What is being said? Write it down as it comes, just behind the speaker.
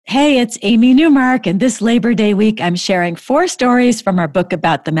Hey, it's Amy Newmark, and this Labor Day week, I'm sharing 4 stories from our book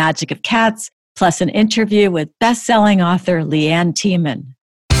about the magic of cats, plus an interview with best-selling author LeAnn Thieman.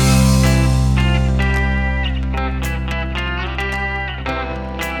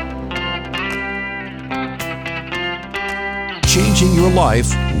 Changing your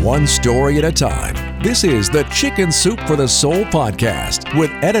life one story at a time. This is the Chicken Soup for the Soul podcast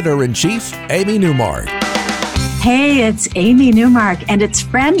with Editor-in-Chief Amy Newmark. Hey, it's Amy Newmark, and it's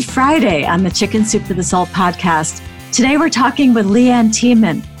Friend Friday on the Chicken Soup for the Soul podcast. Today we're talking with LeAnn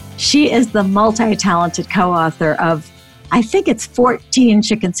Thieman. She is the multi-talented co-author of, I think it's 14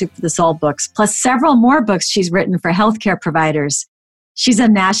 Chicken Soup for the Soul books, plus several more books she's written for healthcare providers. She's a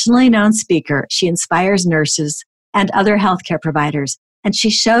nationally known speaker. She inspires nurses and other healthcare providers, and she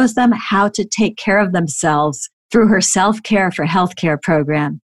shows them how to take care of themselves through her Self-Care for Healthcare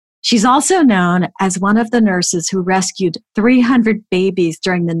program. She's also known as one of the nurses who rescued 300 babies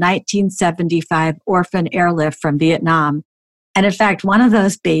during the 1975 orphan airlift from Vietnam. And in fact, one of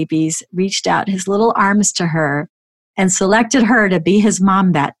those babies reached out his little arms to her and selected her to be his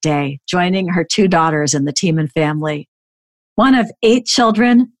mom that day, joining her 2 daughters in the Thieman family. One of 8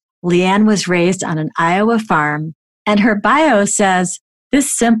 children, LeAnn was raised on an Iowa farm, and her bio says,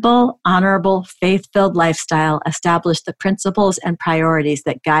 this simple, honorable, faith-filled lifestyle established the principles and priorities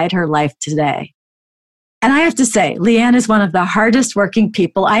that guide her life today. And I have to say, LeAnn is one of the hardest working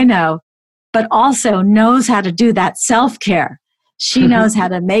people I know, but also knows how to do that self-care. She knows how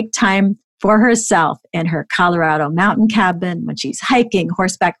to make time for herself in her Colorado mountain cabin, when she's hiking,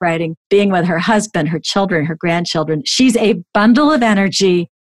 horseback riding, being with her husband, her children, her grandchildren. She's a bundle of energy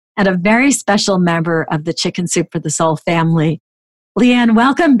and a very special member of the Chicken Soup for the Soul family. LeAnn,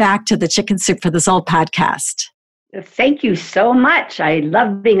 welcome back to the Chicken Soup for the Soul podcast. Thank you so much. I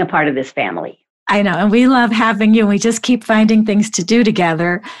love being a part of this family. I know, and we love having you, and we just keep finding things to do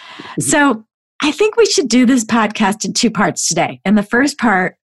together. So I think we should do this podcast in 2 parts today. In the first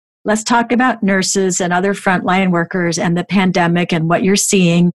part, let's talk about nurses and other frontline workers and the pandemic and what you're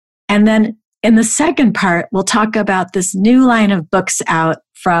seeing. And then in the second part, we'll talk about this new line of books out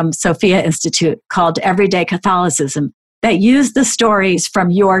from Sophia Institute called Everyday Catholicism, that use the stories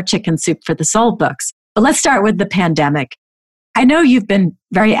from your Chicken Soup for the Soul books. But let's start with the pandemic. I know you've been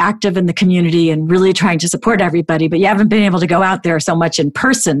very active in the community and really trying to support everybody, but you haven't been able to go out there so much in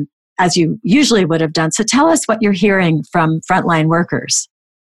person as you usually would have done. So tell us what you're hearing from frontline workers.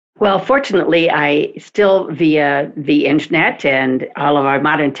 Well, fortunately, I still, via the internet and all of our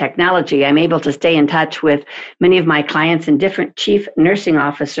modern technology, I'm able to stay in touch with many of my clients and different chief nursing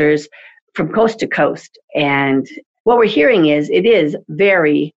officers from coast to coast. And what we're hearing is it is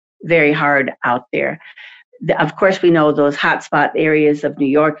very, very hard out there. Of course, we know those hotspot areas of New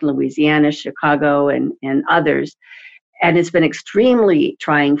York, Louisiana, Chicago, and others. And it's been extremely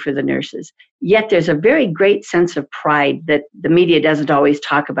trying for the nurses. Yet there's a very great sense of pride that the media doesn't always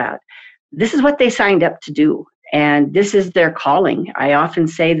talk about. This is what they signed up to do. And this is their calling. I often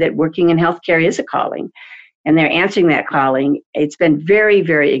say that working in healthcare is a calling. And they're answering that calling. It's been very,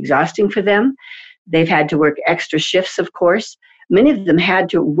 very exhausting for them. They've had to work extra shifts, of course. Many of them had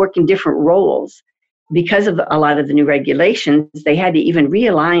to work in different roles. Because of a lot of the new regulations, they had to even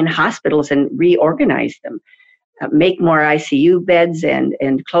realign hospitals and reorganize them, make more ICU beds and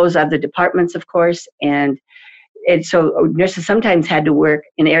close other departments, of course. And so nurses sometimes had to work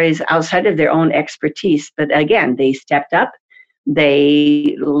in areas outside of their own expertise. But again, they stepped up.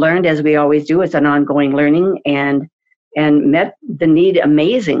 They learned, as we always do. It's an ongoing learning, and met the need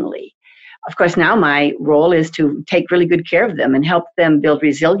amazingly. Of course, now my role is to take really good care of them and help them build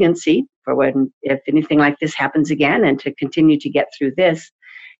resiliency for if anything like this happens again, and to continue to get through this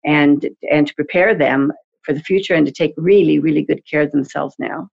and to prepare them for the future and to take really, really good care of themselves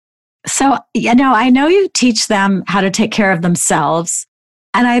now. So, I know you teach them how to take care of themselves.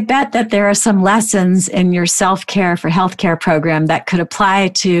 And I bet that there are some lessons in your Self-Care for Healthcare program that could apply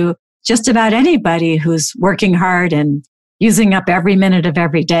to just about anybody who's working hard and using up every minute of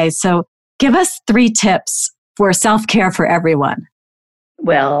every day. So give us 3 tips for self-care for everyone.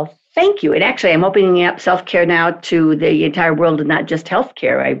 Well, thank you. And actually, I'm opening up self-care now to the entire world and not just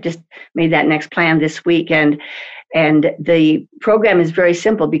healthcare. I've just made that next plan this week. And the program is very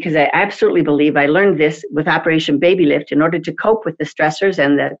simple because I absolutely believe I learned this with Operation Baby Lift. In order to cope with the stressors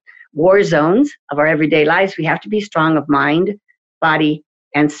and the war zones of our everyday lives, we have to be strong of mind, body,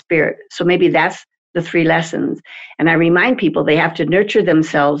 and spirit. So maybe that's the 3 lessons. And I remind people they have to nurture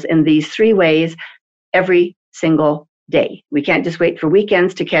themselves in these 3 ways every single day. We can't just wait for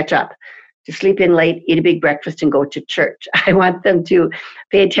weekends to catch up, to sleep in late, eat a big breakfast, and go to church. I want them to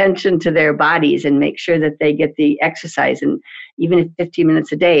pay attention to their bodies and make sure that they get the exercise, and even if 15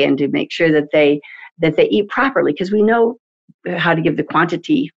 minutes a day, and to make sure that they eat properly, because we know how to give the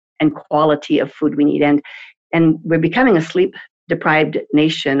quantity and quality of food we need. And we're becoming a sleep deprived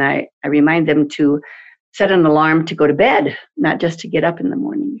nation. I remind them to set an alarm to go to bed, not just to get up in the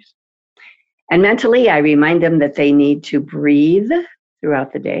mornings. And mentally, I remind them that they need to breathe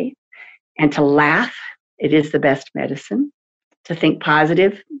throughout the day and to laugh. It is the best medicine. To think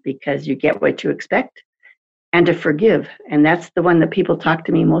positive, because you get what you expect, and to forgive. And that's the one that people talk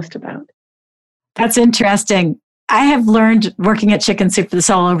to me most about. That's interesting. I have learned working at Chicken Soup for the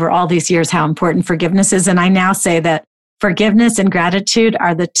Soul over all these years how important forgiveness is. And I now say that forgiveness and gratitude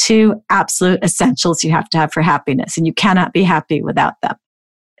are the two absolute essentials you have to have for happiness. And you cannot be happy without them.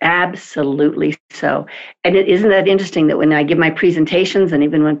 Absolutely so. And isn't that interesting that when I give my presentations, and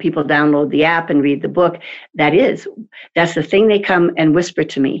even when people download the app and read the book, that's the thing they come and whisper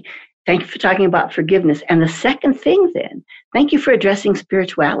to me. Thank you for talking about forgiveness. And the second thing then, thank you for addressing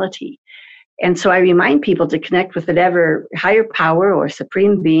spirituality. And so I remind people to connect with whatever higher power or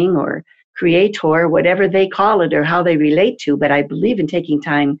supreme being or creator, whatever they call it or how they relate to. But I believe in taking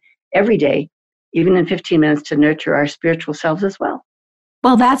time every day, even in 15 minutes, to nurture our spiritual selves as well.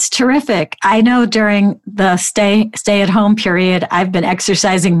 Well, that's terrific. I know during the stay at home period, I've been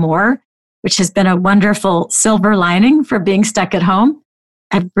exercising more, which has been a wonderful silver lining for being stuck at home.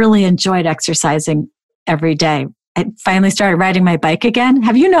 I've really enjoyed exercising every day. I finally started riding my bike again.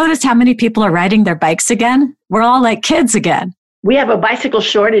 Have you noticed how many people are riding their bikes again? We're all like kids again. We have a bicycle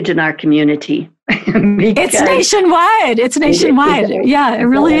shortage in our community. It's nationwide. It's nationwide. Yeah, it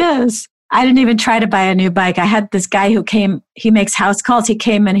really is. I didn't even try to buy a new bike. I had this guy who came, he makes house calls. He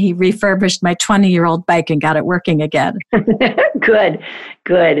came and he refurbished my 20-year-old bike and got it working again. Good.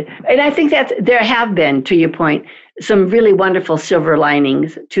 And I think there have been, to your point, some really wonderful silver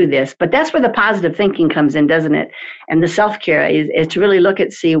linings to this. But that's where the positive thinking comes in, doesn't it? And the self-care is to really look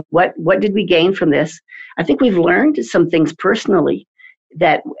at, see what did we gain from this? I think we've learned some things personally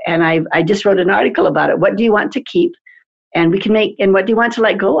and I just wrote an article about it. What do you want to keep? And we can and what do you want to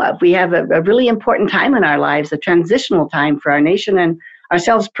let go of? We have a really important time in our lives, a transitional time for our nation and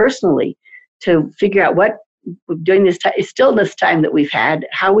ourselves personally, to figure out what, during this stillness time that we've had,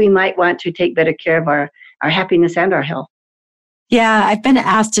 how we might want to take better care of our happiness and our health. Yeah, I've been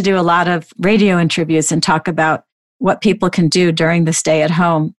asked to do a lot of radio interviews and talk about what people can do during the stay at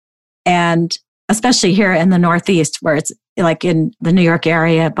home. And especially here in the Northeast, where it's like in the New York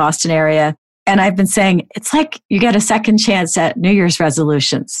area, Boston area. And I've been saying, it's like you get a second chance at New Year's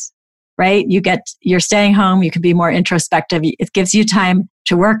resolutions, right? You're staying home. You can be more introspective. It gives you time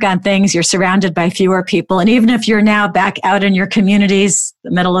to work on things. You're surrounded by fewer people. And even if you're now back out in your communities,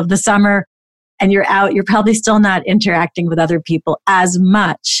 the middle of the summer, and you're out, you're probably still not interacting with other people as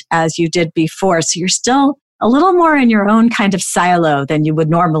much as you did before. So you're still a little more in your own kind of silo than you would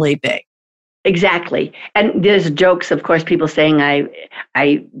normally be. Exactly. And there's jokes, of course, people saying,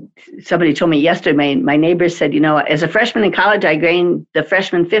 somebody told me yesterday, my neighbor said, as a freshman in college, I gained the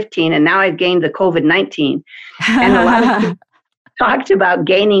freshman 15, and now I've gained the COVID-19. And a lot of people talked about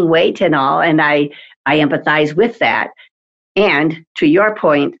gaining weight and all, and I empathize with that. And to your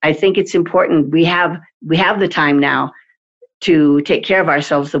point, I think it's important. We have the time now to take care of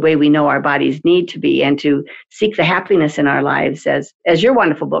ourselves the way we know our bodies need to be, and to seek the happiness in our lives, as your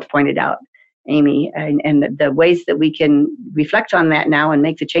wonderful book pointed out, Amy, and the ways that we can reflect on that now and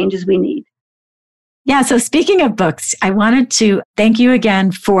make the changes we need. Yeah. So speaking of books, I wanted to thank you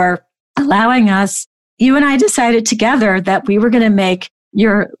again for allowing us. You and I decided together that we were going to make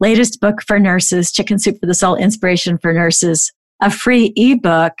your latest book for nurses, Chicken Soup for the Soul, Inspiration for Nurses, a free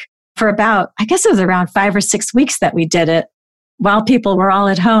ebook for about, I guess it was around 5 or 6 weeks that we did it while people were all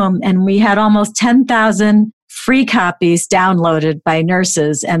at home. And we had almost 10,000 free copies downloaded by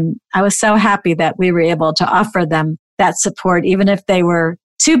nurses. And I was so happy that we were able to offer them that support, even if they were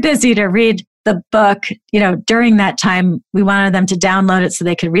too busy to read the book. During that time, we wanted them to download it so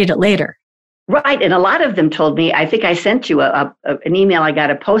they could read it later. Right. And a lot of them told me, I think I sent you an email. I got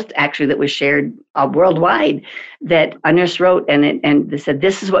a post actually that was shared worldwide that a nurse wrote, and they said,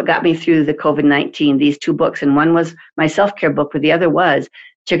 this is what got me through the COVID-19, these 2 books. And one was my self-care book, but the other was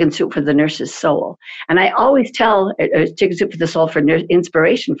Chicken Soup for the Nurse's Soul. And I always tell Chicken Soup for the Soul for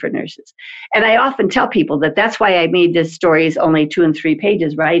inspiration for nurses. And I often tell people that's why I made the stories only 2 and 3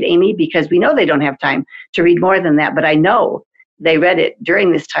 pages, right, Amy? Because we know they don't have time to read more than that, but I know they read it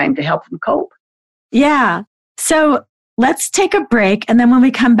during this time to help them cope. Yeah. So let's take a break. And then when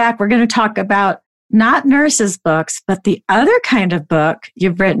we come back, we're going to talk about not nurses' books, but the other kind of book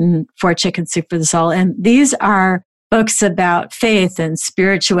you've written for Chicken Soup for the Soul. And these are books about faith and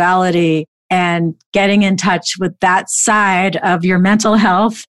spirituality and getting in touch with that side of your mental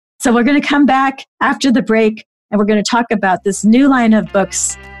health. So we're going to come back after the break and we're going to talk about this new line of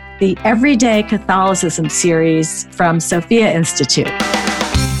books, the Everyday Catholicism series from Sophia Institute.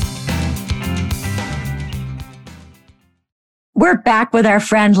 We're back with our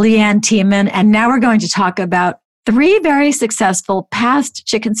friend LeAnn Thieman, and now we're going to talk about 3 very successful past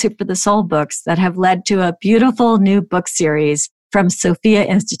Chicken Soup for the Soul books that have led to a beautiful new book series from Sophia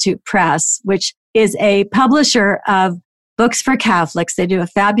Institute Press, which is a publisher of books for Catholics. They do a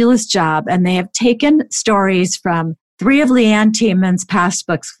fabulous job, and they have taken stories from 3 of LeAnn Thieman's past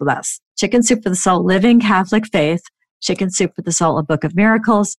books with us. Chicken Soup for the Soul, Living Catholic Faith, Chicken Soup for the Soul, A Book of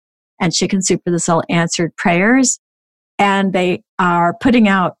Miracles, and Chicken Soup for the Soul, Answered Prayers. And they are putting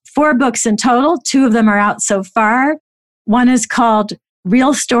out 4 books in total. 2 of them are out so far. One is called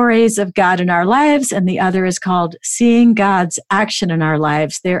Real Stories of God in Our Lives, and the other is called Seeing God's Action in Our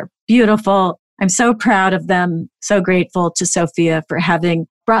Lives. They're beautiful. I'm so proud of them, so grateful to Sophia for having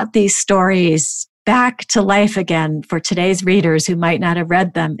brought these stories back to life again for today's readers who might not have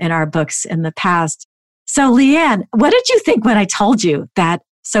read them in our books in the past. So LeAnn, what did you think when I told you that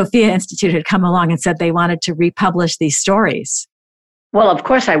Sophia Institute had come along and said they wanted to republish these stories? Well, of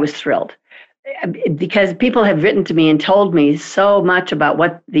course I was thrilled because people have written to me and told me so much about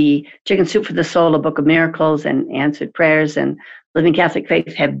what the Chicken Soup for the Soul, A Book of Miracles, and Answered Prayers and Living Catholic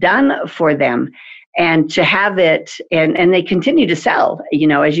Faith have done for them. And to have it, and they continue to sell,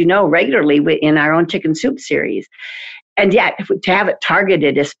 as you know, regularly in our own Chicken Soup series. And yet, to have it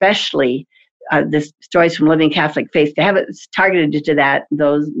targeted, especially the stories from Living Catholic Faith, to have it targeted to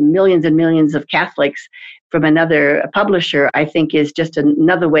those millions and millions of Catholics from another publisher, I think is just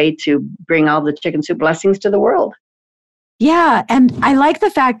another way to bring all the Chicken Soup blessings to the world. Yeah, and I like the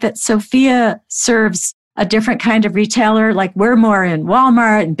fact that Sophia serves a different kind of retailer. Like we're more in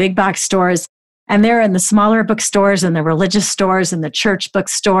Walmart and big box stores, and they're in the smaller bookstores and the religious stores and the church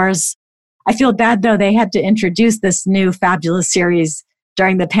bookstores. I feel bad, though, they had to introduce this new fabulous series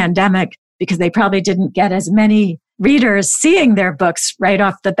during the pandemic because they probably didn't get as many readers seeing their books right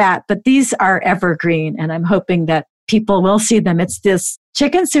off the bat. But these are evergreen, and I'm hoping that people will see them. It's this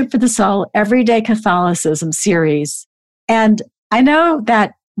Chicken Soup for the Soul, Everyday Catholicism series. And I know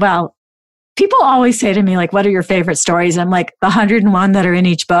that, well, people always say to me, like, what are your favorite stories? I'm like, the 101 that are in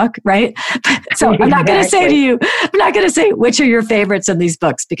each book, right? So I'm not going to say to you, I'm not going to say which are your favorites in these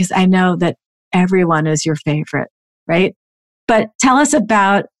books, because I know that everyone is your favorite, right? But tell us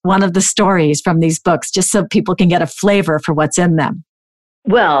about one of the stories from these books, just so people can get a flavor for what's in them.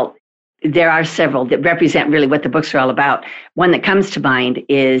 Well, there are several that represent really what the books are all about. One that comes to mind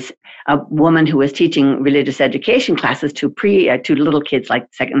is a woman who was teaching religious education classes to little kids, like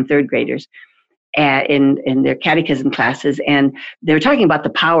 2nd and 3rd graders, in their catechism classes. And they were talking about the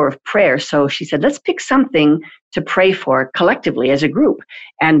power of prayer. So she said, let's pick something to pray for collectively as a group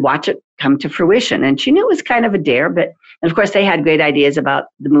and watch it come to fruition. And she knew it was kind of a dare, but and of course they had great ideas about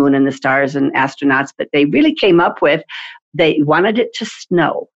the moon and the stars and astronauts, but they really came up with, they wanted it to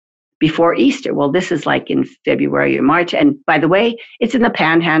snow before Easter. Well, this is like in February or March. And by the way, it's in the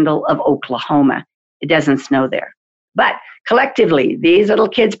panhandle of Oklahoma. It doesn't snow there. But collectively, these little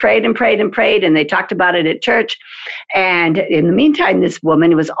kids prayed and prayed and prayed, and they talked about it at church. And in the meantime, this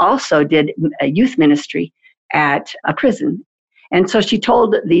woman did a youth ministry at a prison. And so she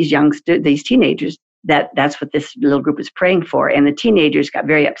told these teenagers, that's what this little group is praying for. And the teenagers got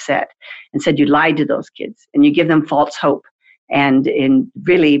very upset and said, you lied to those kids and you give them false hope, and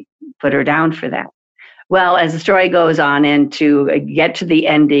really put her down for that. Well, as the story goes on, and to get to the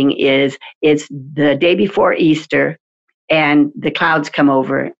ending it's the day before Easter, and the clouds come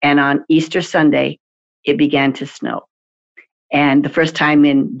over, and on Easter Sunday, it began to snow. And the first time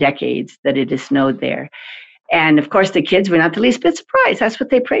in decades that it has snowed there. And of course, the kids were not the least bit surprised. That's what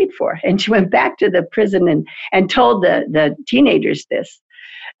they prayed for. And she went back to the prison and told the teenagers this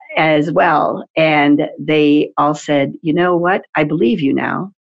as well. And they all said, you know what? I believe you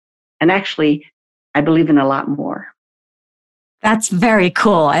now. And actually, I believe in a lot more. That's very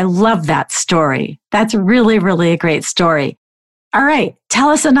cool. I love that story. That's really, really a great story. All right. Tell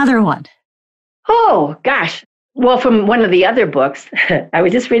us another one. Oh, gosh. Well, from one of the other books, I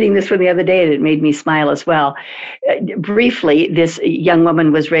was just reading this one the other day, and it made me smile as well. Briefly, this young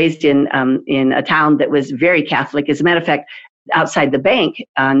woman was raised in a town that was very Catholic. As a matter of fact, outside the bank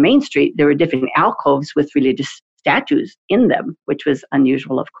on Main Street, there were different alcoves with religious statues in them, which was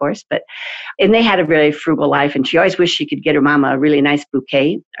unusual, of course. And they had a very frugal life. And she always wished she could get her mama a really nice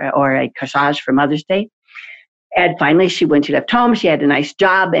bouquet or a corsage for Mother's Day. And finally, she left home. She had a nice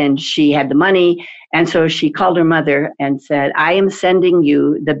job and she had the money. And so she called her mother and said, I am sending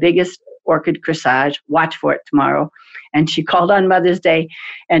you the biggest orchid corsage. Watch for it tomorrow. And she called on Mother's Day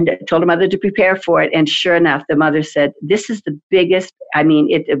and told her mother to prepare for it. And sure enough, the mother said, this is the biggest. I mean,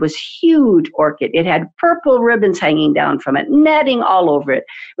 it was huge orchid. It had purple ribbons hanging down from it, netting all over it.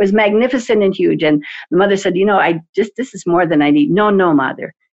 It was magnificent and huge. And the mother said, this is more than I need. No,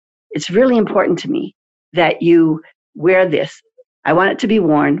 mother. It's really important to me that you wear this. I want it to be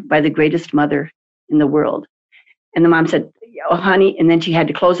worn by the greatest mother in the world. And the mom said, oh, honey. And then she had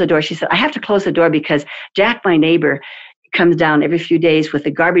to close the door. She said, I have to close the door because Jack, my neighbor, comes down every few days with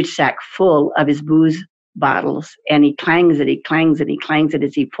a garbage sack full of his booze bottles. And he clangs it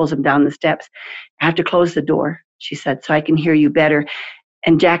as he pulls them down the steps. I have to close the door, she said, so I can hear you better.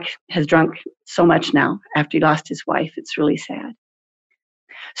 And Jack has drunk so much now after he lost his wife. It's really sad.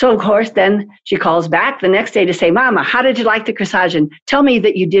 So, of course, then she calls back the next day to say, Mama, how did you like the corsage? And tell me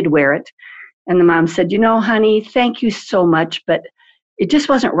that you did wear it. And the mom said, honey, thank you so much, but it just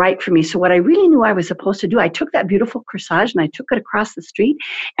wasn't right for me. So what I really knew I was supposed to do, I took that beautiful corsage and I took it across the street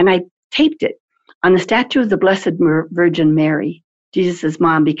and I taped it on the statue of the Blessed Virgin Mary, Jesus'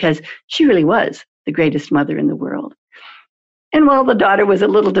 mom, because she really was the greatest mother in the world. And while the daughter was a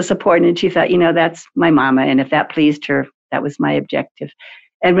little disappointed, she thought, that's my mama. And if that pleased her, that was my objective.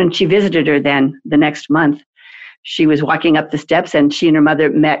 And when she visited her then the next month, she was walking up the steps and she and her mother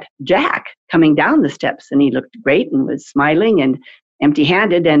met Jack coming down the steps. And he looked great and was smiling and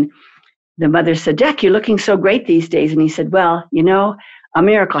empty-handed. And the mother said, Jack, you're looking so great these days. And he said, well, a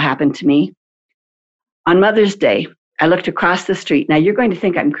miracle happened to me. On Mother's Day, I looked across the street. Now, you're going to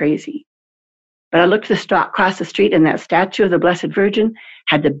think I'm crazy. But I looked across the street and that statue of the Blessed Virgin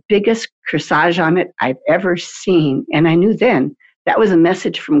had the biggest corsage on it I've ever seen. And I knew then that was a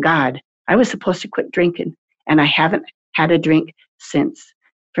message from God. I was supposed to quit drinking. And I haven't had a drink since.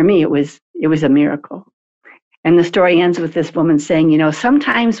 For me, it was a miracle. And the story ends with this woman saying,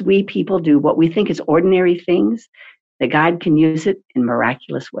 sometimes we people do what we think is ordinary things, that God can use it in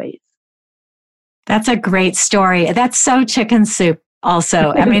miraculous ways. That's a great story. That's so chicken soup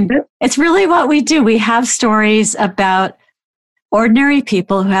also. I mean, it's really what we do. We have stories about ordinary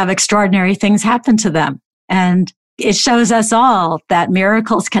people who have extraordinary things happen to them. And it shows us all that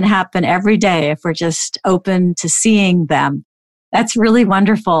miracles can happen every day if we're just open to seeing them. That's really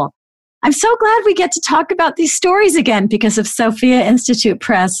wonderful. I'm so glad we get to talk about these stories again because of Sophia Institute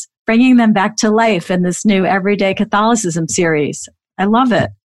Press bringing them back to life in this new Everyday Catholicism series. I love it.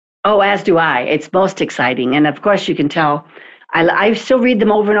 Oh, as do I. It's most exciting. And of course, you can tell I still read them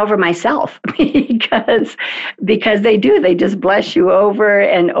over and over myself because they do. They just bless you over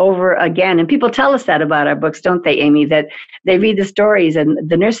and over again. And people tell us that about our books, don't they, Amy, that they read the stories. And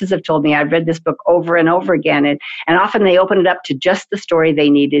the nurses have told me I've read this book over and over again. And often they open it up to just the story they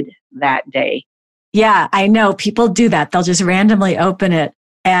needed that day. Yeah, I know. People do that. They'll just randomly open it.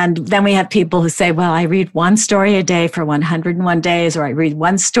 And then we have people who say, well, I read one story a day for 101 days, or I read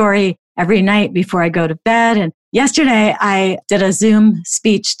one story every night before I go to bed. And yesterday I did a Zoom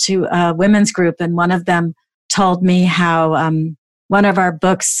speech to a women's group, and one of them told me how one of our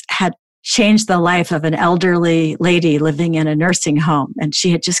books had changed the life of an elderly lady living in a nursing home. And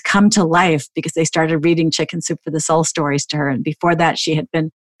she had just come to life because they started reading Chicken Soup for the Soul stories to her. And before that, she had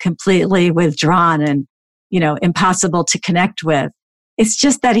been completely withdrawn and, impossible to connect with. It's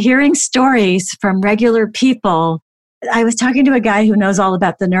just that hearing stories from regular people. I was talking to a guy who knows all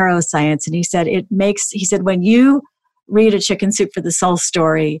about the neuroscience, and he said, when you read a Chicken Soup for the Soul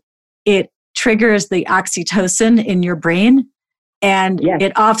story, it triggers the oxytocin in your brain, and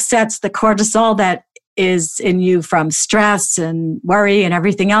It offsets the cortisol that is in you from stress and worry and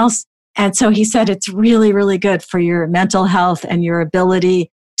everything else. And so he said, it's really, really good for your mental health and your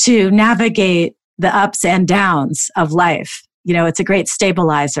ability to navigate the ups and downs of life. It's a great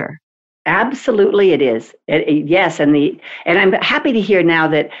stabilizer. Absolutely, it is. Yes, and I'm happy to hear now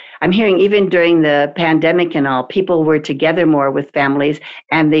that I'm hearing even during the pandemic and all, people were together more with families,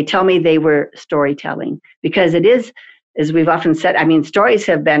 and they tell me they were storytelling because it is, as we've often said. I mean, stories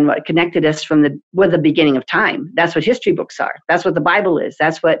have been what connected us from the beginning of time. That's what history books are. That's what the Bible is.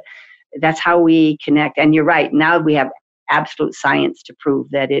 That's how we connect. And you're right. Now we have absolute science to prove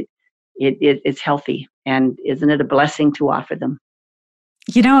that it's healthy. And isn't it a blessing to offer them?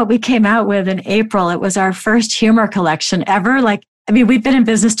 You know what we came out with in April? It was our first humor collection ever. We've been in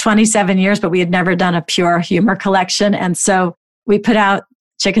business 27 years, but we had never done a pure humor collection. And so we put out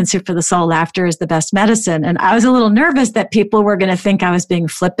Chicken Soup for the Soul, laughter is the best medicine. And I was a little nervous that people were going to think I was being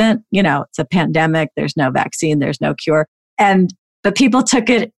flippant. You know, it's a pandemic. There's no vaccine. There's no cure. But people took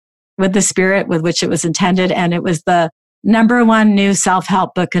it with the spirit with which it was intended. And it was the #1 new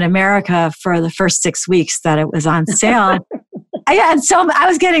self-help book in America for the first 6 weeks that it was on sale. And so I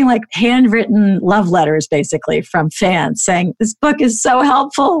was getting like handwritten love letters basically from fans saying, this book is so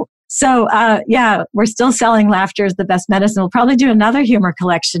helpful. So we're still selling Laughter is the Best Medicine. We'll probably do another humor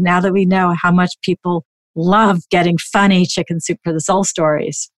collection now that we know how much people love getting funny Chicken Soup for the Soul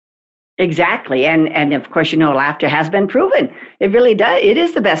stories. Exactly. And of course, laughter has been proven. It really does. It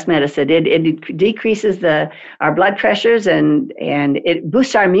is the best medicine. It decreases our blood pressures and it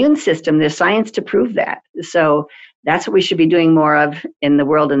boosts our immune system. There's science to prove that. So that's what we should be doing more of in the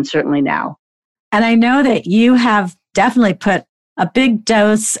world and certainly now. And I know that you have definitely put a big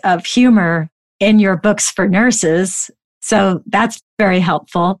dose of humor in your books for nurses. So that's very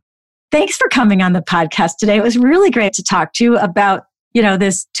helpful. Thanks for coming on the podcast today. It was really great to talk to you about,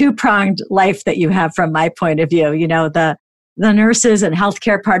 this two-pronged life that you have from my point of view, the nurses and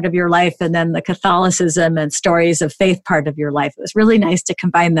healthcare part of your life, and then the Catholicism and stories of faith part of your life. It was really nice to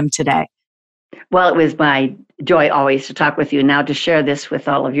combine them today. Well, it was my joy always to talk with you. Now to share this with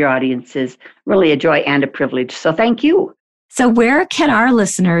all of your audience is really a joy and a privilege. So thank you. So where can our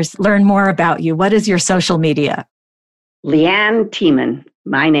listeners learn more about you? What is your social media? LeAnn Thieman,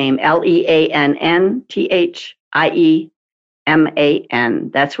 my name, LeAnn.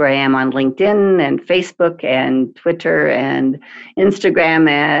 That's where I am on LinkedIn and Facebook and Twitter and Instagram,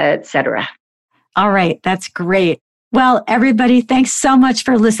 etc. All right, that's great. Well, everybody, thanks so much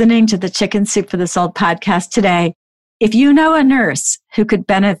for listening to the Chicken Soup for the Soul podcast today. If you know a nurse who could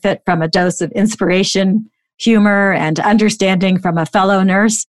benefit from a dose of inspiration, humor, and understanding from a fellow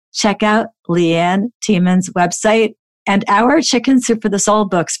nurse, check out LeAnn Thieman's website and our Chicken Soup for the Soul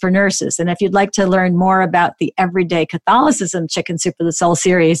books for nurses. And if you'd like to learn more about the Everyday Catholicism Chicken Soup for the Soul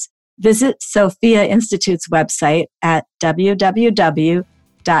series, visit Sophia Institute's website at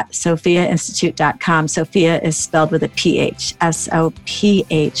www.sophiainstitute.com. Sophia is spelled with a PH,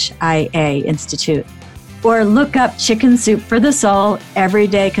 SOPHIA Institute. Or look up Chicken Soup for the Soul,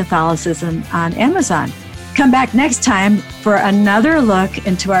 Everyday Catholicism on Amazon. Come back next time for another look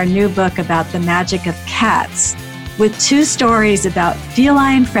into our new book about the magic of cats, with 2 stories about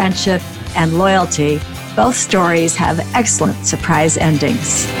feline friendship and loyalty. Both stories have excellent surprise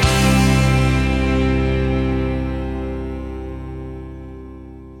endings.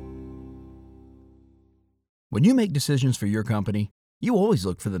 When you make decisions for your company, you always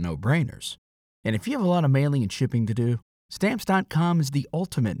look for the no-brainers. And if you have a lot of mailing and shipping to do, Stamps.com is the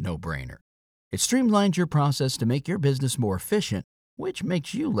ultimate no-brainer. It streamlines your process to make your business more efficient, which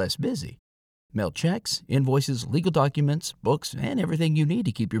makes you less busy. Mail checks, invoices, legal documents, books, and everything you need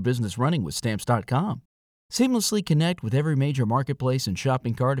to keep your business running with Stamps.com. Seamlessly connect with every major marketplace and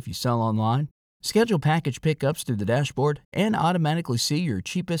shopping cart if you sell online. Schedule package pickups through the dashboard and automatically see your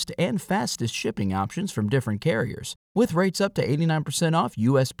cheapest and fastest shipping options from different carriers, with rates up to 89% off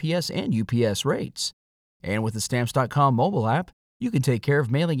USPS and UPS rates. And with the Stamps.com mobile app, you can take care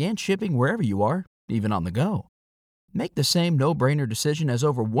of mailing and shipping wherever you are, even on the go. Make the same no-brainer decision as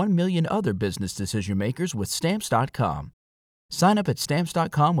over 1 million other business decision makers with Stamps.com. Sign up at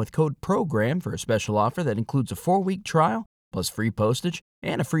Stamps.com with code PROGRAM for a special offer that includes a 4-week trial, plus free postage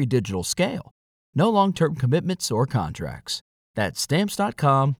and a free digital scale. No long-term commitments or contracts. That's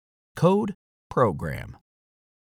Stamps.com, code PROGRAM.